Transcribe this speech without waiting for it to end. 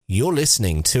You're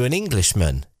listening to An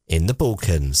Englishman in the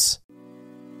Balkans.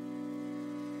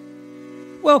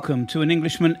 Welcome to An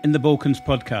Englishman in the Balkans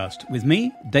podcast with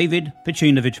me, David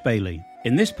Pacinovic Bailey.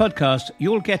 In this podcast,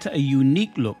 you'll get a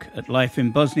unique look at life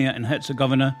in Bosnia and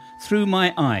Herzegovina through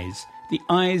my eyes, the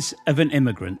eyes of an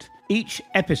immigrant. Each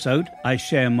episode, I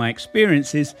share my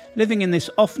experiences living in this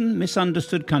often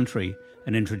misunderstood country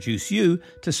and introduce you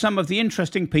to some of the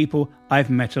interesting people I've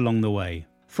met along the way.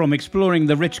 From exploring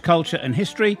the rich culture and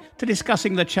history to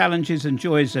discussing the challenges and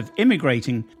joys of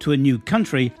immigrating to a new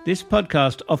country, this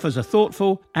podcast offers a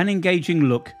thoughtful and engaging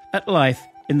look at life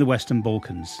in the Western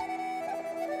Balkans.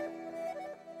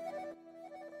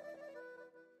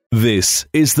 This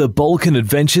is the Balkan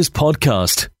Adventures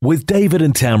podcast with David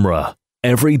and Tamra.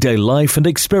 Everyday life and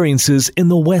experiences in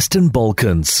the Western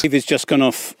Balkans. David's just gone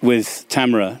off with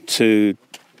Tamra to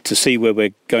see where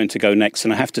we're going to go next,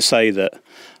 and I have to say that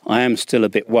I am still a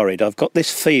bit worried. I've got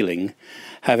this feeling,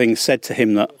 having said to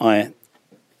him that I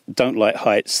don't like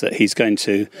heights, that he's going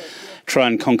to try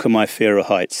and conquer my fear of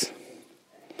heights.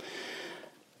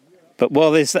 But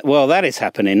while that is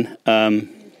happening,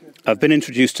 I've been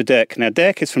introduced to Dirk. Now,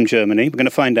 Dirk is from Germany. We're going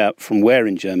to find out from where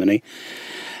in Germany.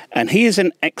 And he is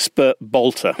an expert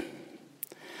bolter.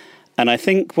 And I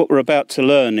think what we're about to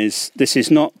learn is this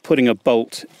is not putting a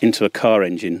bolt into a car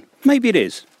engine. Maybe it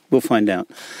is. We'll find out.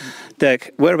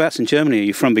 Dirk, whereabouts in Germany are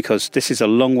you from? Because this is a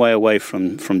long way away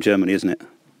from Germany, isn't it?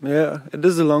 Yeah, it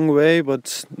is a long way,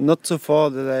 but not so far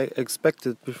that I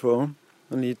expected before.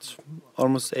 I need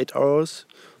almost 8 hours.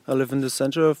 I live in the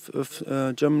center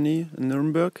of Germany, in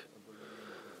Nuremberg.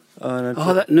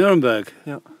 That Nuremberg.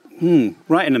 Yeah.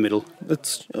 Right in the middle.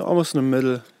 It's almost in the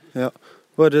middle, yeah.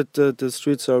 But the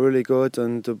streets are really good,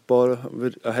 and the border.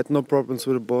 I had no problems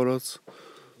with the borders.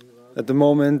 At the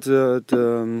moment,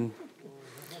 the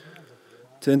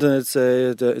internet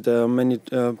say there are many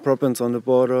problems on the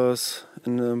borders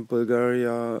in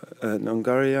Bulgaria and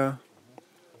Hungary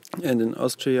and in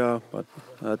Austria, but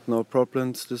I had no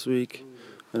problems this week,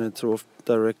 and I drove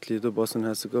directly to Bosnia and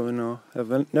Herzegovina.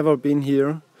 I've never been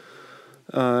here,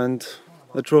 and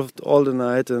I drove all the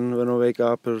night, and when I wake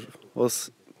up, it was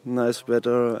nice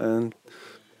weather and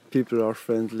people are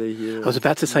friendly here. I was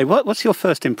about to say, what's your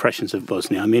first impressions of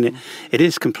Bosnia? I mean, it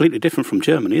is completely different from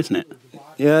Germany, isn't it?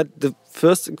 Yeah, the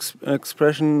first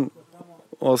expression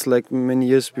was like many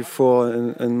years before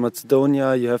in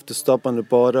Macedonia. You have to stop on the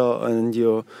border and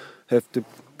you have to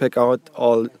pack out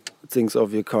all things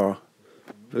of your car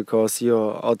because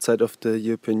you're outside of the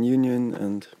European Union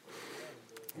and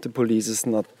the police is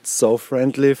not so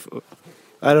friendly.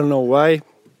 I don't know why.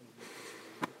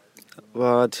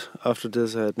 But after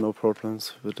this, I had no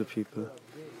problems with the people.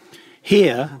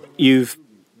 Here, you've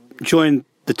joined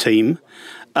the team.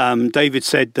 David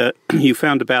said that you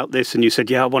found about this and you said,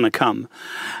 yeah, I want to come.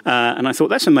 And I thought,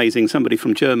 that's amazing, somebody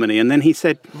from Germany. And then he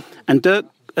said, and Dirk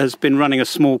has been running a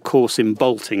small course in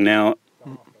bolting. Now,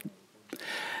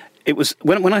 it was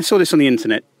when I saw this on the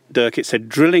internet, Dirk, it said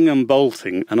drilling and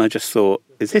bolting. And I just thought,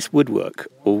 is this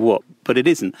woodwork or what? But it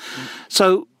isn't.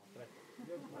 So,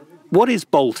 what is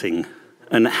bolting?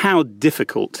 And how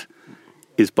difficult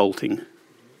is bolting?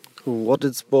 What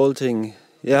is bolting?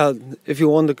 Yeah, if you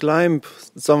want to climb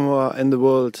somewhere in the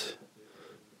world,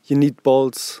 you need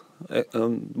bolts.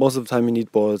 Most of the time you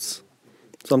need bolts.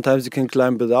 Sometimes you can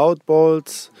climb without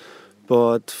bolts,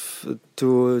 but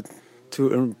to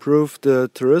improve the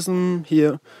tourism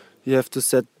here, you have to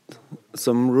set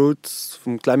some routes,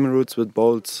 some climbing routes with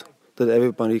bolts that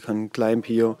everybody can climb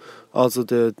here. Also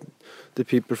the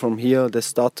people from here, they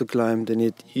start to climb, they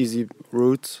need easy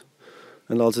routes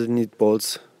and also they need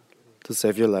bolts to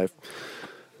save your life.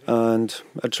 And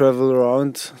I travel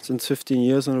around since 15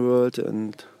 years in the world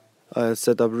and I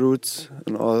set up routes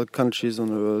in all countries in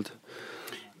the world.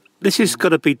 This has got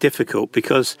to be difficult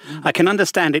because I can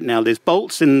understand it now. There's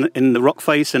bolts in the rock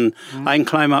face and I can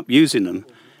climb up using them.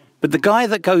 But the guy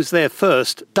that goes there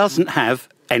first doesn't have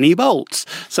any bolts.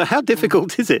 So how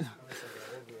difficult is it?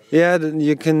 Yeah,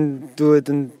 you can do it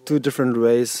in two different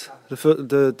ways.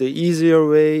 The easier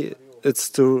way is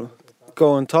to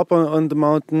go on top on the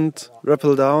mountain,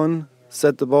 rappel down,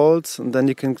 set the bolts, and then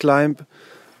you can climb.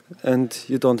 And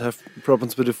you don't have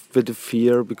problems with the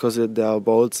fear because there are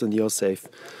bolts and you're safe.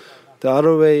 The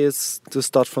other way is to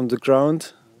start from the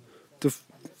ground, to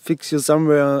fix you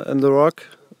somewhere in the rock,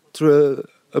 drill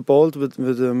a bolt with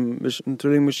a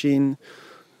drilling machine,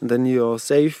 and then you're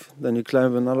safe. Then you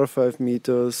climb another 5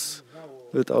 meters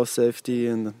without safety,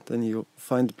 and then you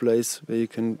find a place where you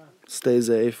can stay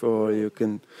safe, or you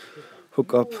can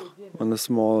hook up on a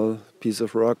small piece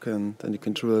of rock, and then you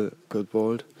can drill a good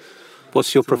bolt.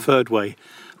 What's your preferred way?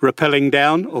 rappelling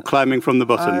down or climbing from the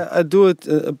bottom? I do it.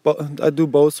 I do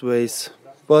both ways.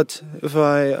 But if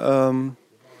I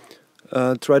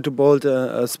try to build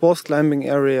a sports climbing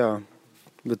area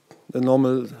with a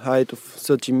normal height of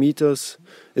 30 meters,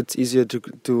 it's easier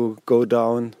to go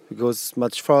down because it's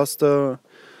much faster,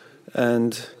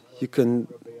 and you can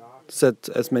set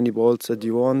as many bolts that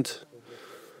you want,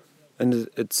 and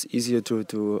it's easier to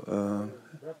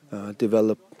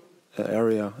develop an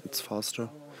area. It's faster.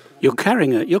 You're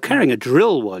carrying a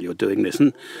drill while you're doing this,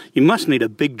 and you must need a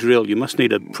big drill. You must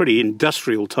need a pretty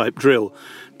industrial type drill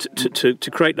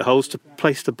to create the holes to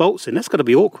place the bolts in. That's got to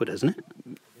be awkward, hasn't it?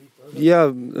 Yeah,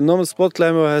 a normal sport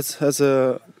climber has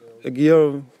a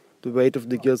gear. The weight of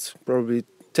the gear is probably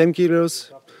 10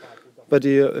 kilos. But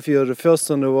if you're the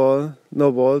first on the wall,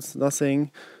 no balls,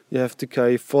 nothing, you have to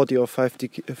carry 40 or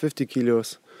 50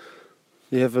 kilos.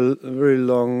 You have a very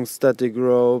long static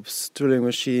ropes, drilling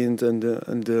machines, and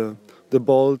the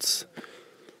bolts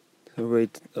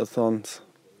weight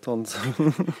tons.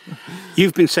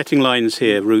 You've been setting lines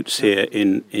here, routes here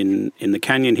in the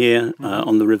canyon here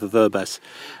on the River Verbas,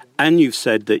 and you've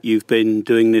said that you've been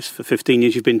doing this for 15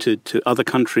 years. You've been to other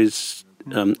countries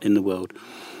in the world.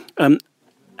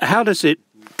 How does it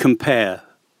compare,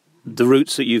 the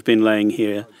routes that you've been laying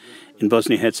here in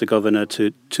Bosnia-Herzegovina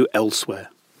to elsewhere?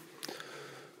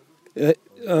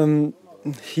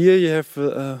 Here you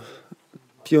have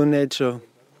pure nature.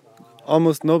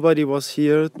 Almost nobody was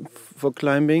here for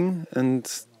climbing, and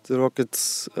the rock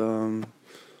is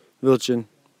virgin.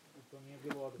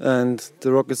 And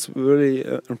the rock is really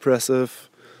impressive.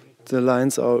 The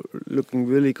lines are looking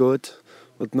really good,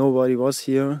 but nobody was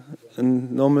here.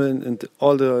 And normally in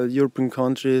all the European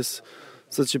countries,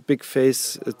 such a big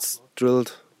face, it's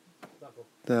drilled.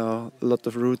 There are a lot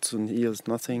of roots, and here is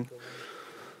nothing.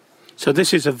 So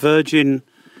this is a virgin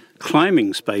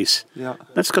climbing space. Yeah.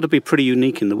 That's got to be pretty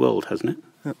unique in the world, hasn't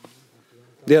it?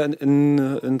 Yeah,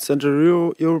 in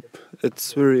Central Europe,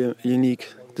 it's very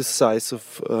unique, the size of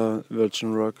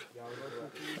virgin rock.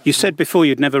 You said before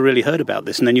you'd never really heard about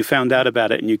this, and then you found out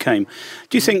about it and you came.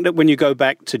 Do you think that when you go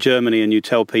back to Germany and you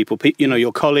tell people,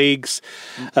 your colleagues,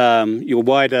 your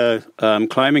wider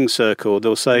climbing circle,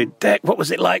 they'll say, "Dick, what was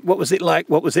it like? What was it like?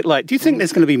 What was it like?" Do you think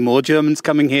there's going to be more Germans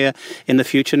coming here in the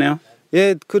future now?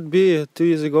 Yeah, it could be. 2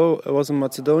 years ago, I was in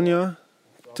Macedonia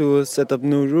to set up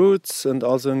new routes and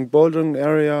also in bouldering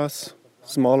areas,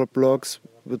 smaller blocks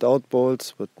without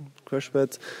bolts, but crash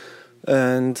pads.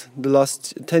 And the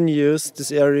last 10 years,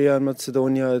 this area in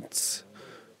Macedonia,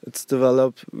 it's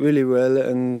developed really well,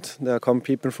 and there come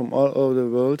people from all over the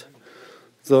world.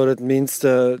 So that means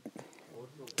the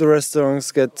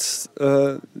restaurants get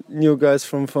new guys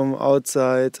from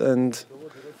outside, and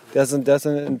there's a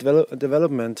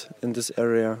development in this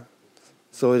area.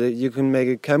 So that you can make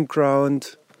a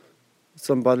campground.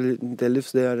 Somebody that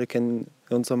lives there, they can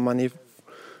earn some money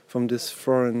from these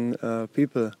foreign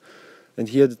people. And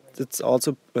here it's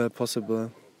also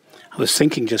possible. I was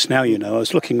thinking just now, I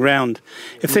was looking round.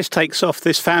 If this takes off,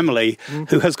 this family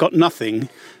who has got nothing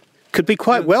could be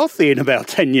quite wealthy in about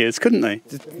 10 years, couldn't they?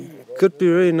 It could be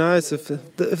really nice if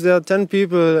there are 10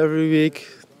 people every week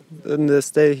and they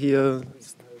stay here.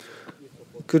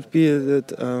 It could be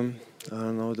that, I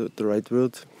don't know the right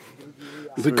word.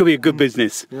 It could be a good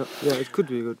business. Yeah, it could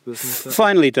be a good business. Yeah.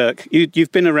 Finally, Dirk,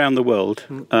 you've been around the world.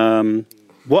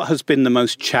 What has been the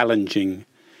most challenging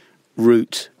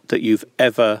route that you've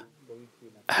ever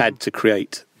had to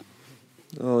create?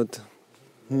 I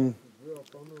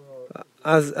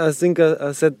think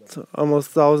I set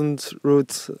almost 1,000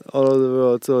 routes all over the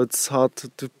world, so it's hard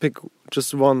to pick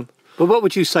just one. Well, what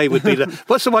would you say would be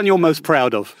what's the one you're most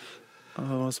proud of?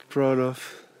 I was proud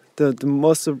of. The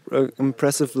most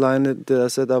impressive line that I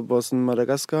set up was in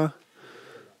Madagascar.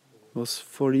 It was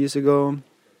 4 years ago.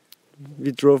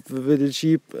 We drove with a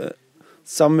jeep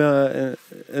somewhere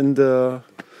in the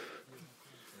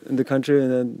country,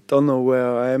 and I don't know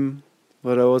where I am.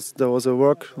 But there was a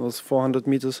rock. It was 400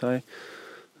 meters high,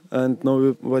 and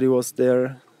nobody was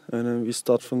there. And then we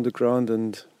start from the ground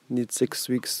and need 6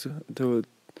 weeks to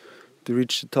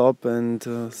reach the top and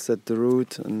set the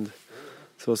route. And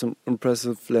it was an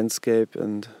impressive landscape,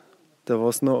 and there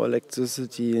was no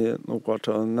electricity, no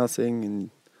water, nothing. And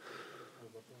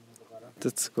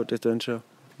that's a good adventure.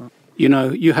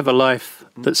 You have a life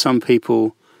that some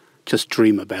people just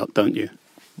dream about, don't you?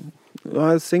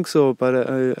 I think so, but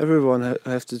everyone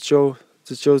has to show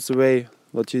the way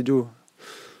what you do.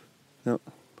 Yeah.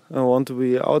 I want to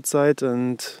be outside,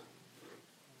 and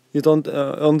you don't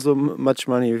earn so much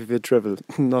money if you travel.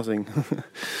 Nothing.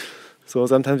 So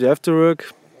sometimes you have to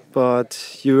work,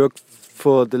 but you work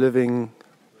for the living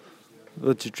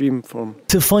what you dream from.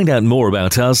 To find out more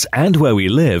about us and where we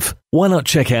live, why not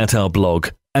check out our blog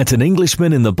at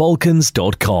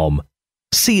anenglishmaninthebalkans.com.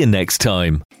 See you next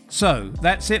time. So,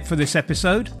 that's it for this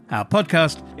episode. Our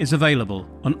podcast is available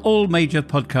on all major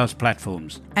podcast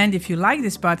platforms. And if you like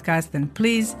this podcast, then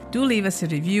please do leave us a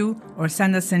review or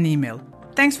send us an email.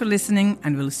 Thanks for listening,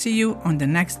 and we'll see you on the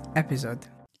next episode.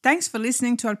 Thanks for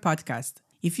listening to our podcast.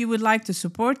 If you would like to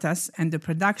support us and the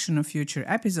production of future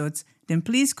episodes, then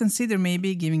please consider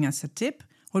maybe giving us a tip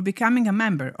or becoming a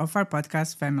member of our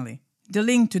podcast family. The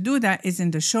link to do that is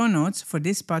in the show notes for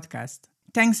this podcast.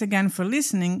 Thanks again for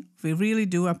listening. We really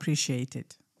do appreciate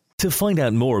it. To find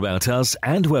out more about us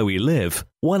and where we live,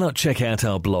 why not check out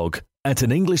our blog at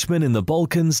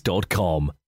anenglishmaninthebalkans.com.